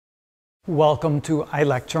Welcome to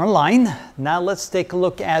iLecture Online. Now let's take a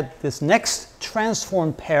look at this next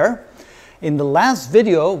transform pair. In the last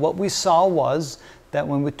video, what we saw was that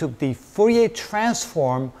when we took the Fourier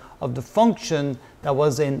transform of the function that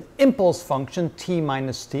was an impulse function t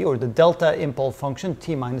minus t, or the delta impulse function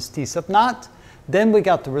t minus t sub naught, then we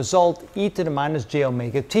got the result e to the minus j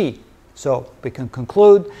omega t. So we can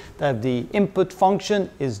conclude that the input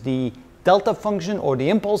function is the delta function or the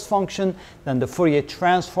impulse function, then the Fourier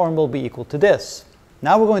transform will be equal to this.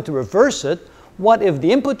 Now we're going to reverse it. What if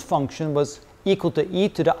the input function was equal to e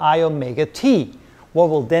to the I omega t? What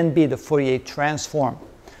will then be the Fourier transform?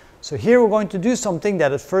 So here we're going to do something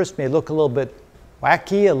that at first may look a little bit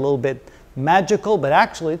wacky, a little bit magical, but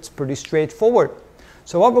actually it's pretty straightforward.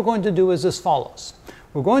 So what we're going to do is as follows.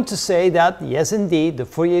 We're going to say that, yes, indeed, the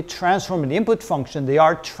Fourier transform and the input function, they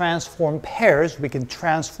are transform pairs. We can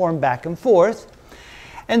transform back and forth.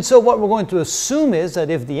 And so what we're going to assume is that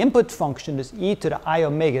if the input function is e to the I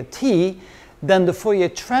omega t, then the Fourier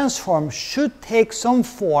transform should take some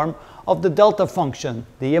form of the delta function,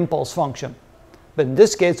 the impulse function. But in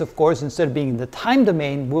this case, of course, instead of being in the time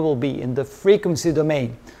domain, we will be in the frequency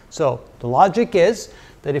domain. So the logic is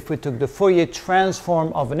that if we took the Fourier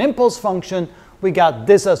transform of an impulse function, we got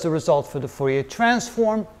this as the result for the Fourier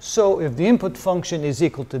transform. So if the input function is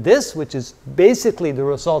equal to this, which is basically the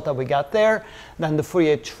result that we got there, then the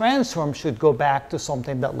Fourier transform should go back to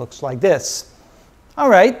something that looks like this. All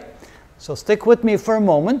right, so stick with me for a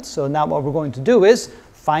moment. So now what we're going to do is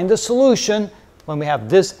find the solution when we have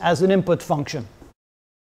this as an input function.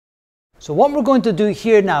 So what we're going to do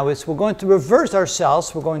here now is we're going to reverse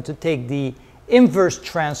ourselves. We're going to take the inverse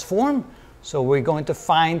transform. So we're going to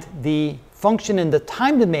find the function in the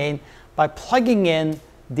time domain by plugging in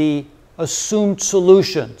the assumed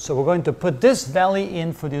solution. So we're going to put this value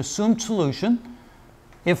in for the assumed solution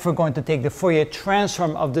if we're going to take the Fourier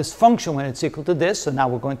transform of this function when it's equal to this. So now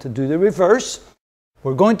we're going to do the reverse.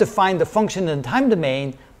 We're going to find the function in the time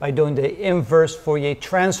domain by doing the inverse Fourier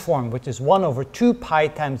transform, which is 1 over 2 pi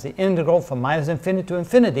times the integral from minus infinity to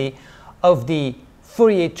infinity of the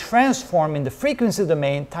Fourier transform in the frequency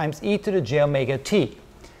domain times e to the j omega t.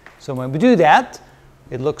 So when we do that,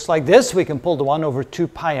 it looks like this. We can pull the 1 over 2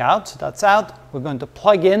 pi out. So that's out. We're going to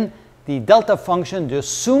plug in the delta function, the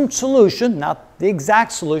assumed solution, not the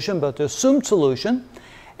exact solution, but the assumed solution.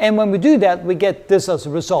 And when we do that, we get this as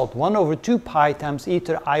a result, 1 over 2 pi times e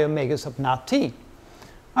to the I omega sub naught t.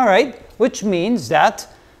 All right, which means that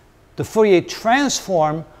the Fourier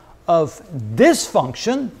transform of this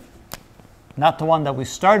function, not the one that we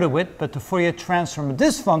started with, but the Fourier transform of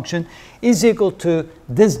this function is equal to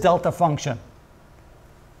this delta function.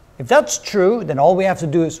 If that's true, then all we have to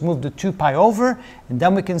do is move the 2 pi over, and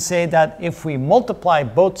then we can say that if we multiply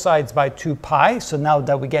both sides by 2 pi, so now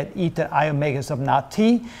that we get e to I omega sub naught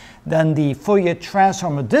t, then the Fourier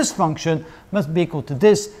transform of this function must be equal to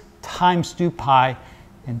this times 2 pi,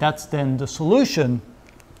 and that's then the solution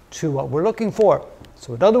to what we're looking for.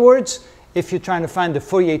 So in other words, if you're trying to find the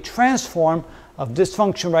Fourier transform of this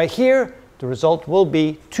function right here, the result will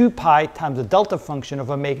be 2 pi times the delta function of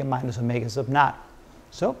omega minus omega sub naught.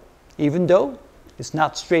 So even though it's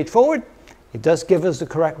not straightforward, it does give us the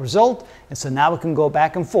correct result. And so now we can go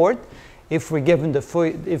back and forth. If we're given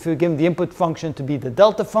the input function to be the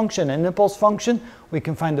delta function and impulse function, we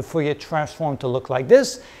can find the Fourier transform to look like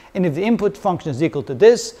this. And if the input function is equal to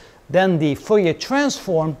this, then the Fourier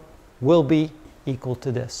transform will be equal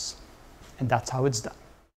to this. And that's how it's done.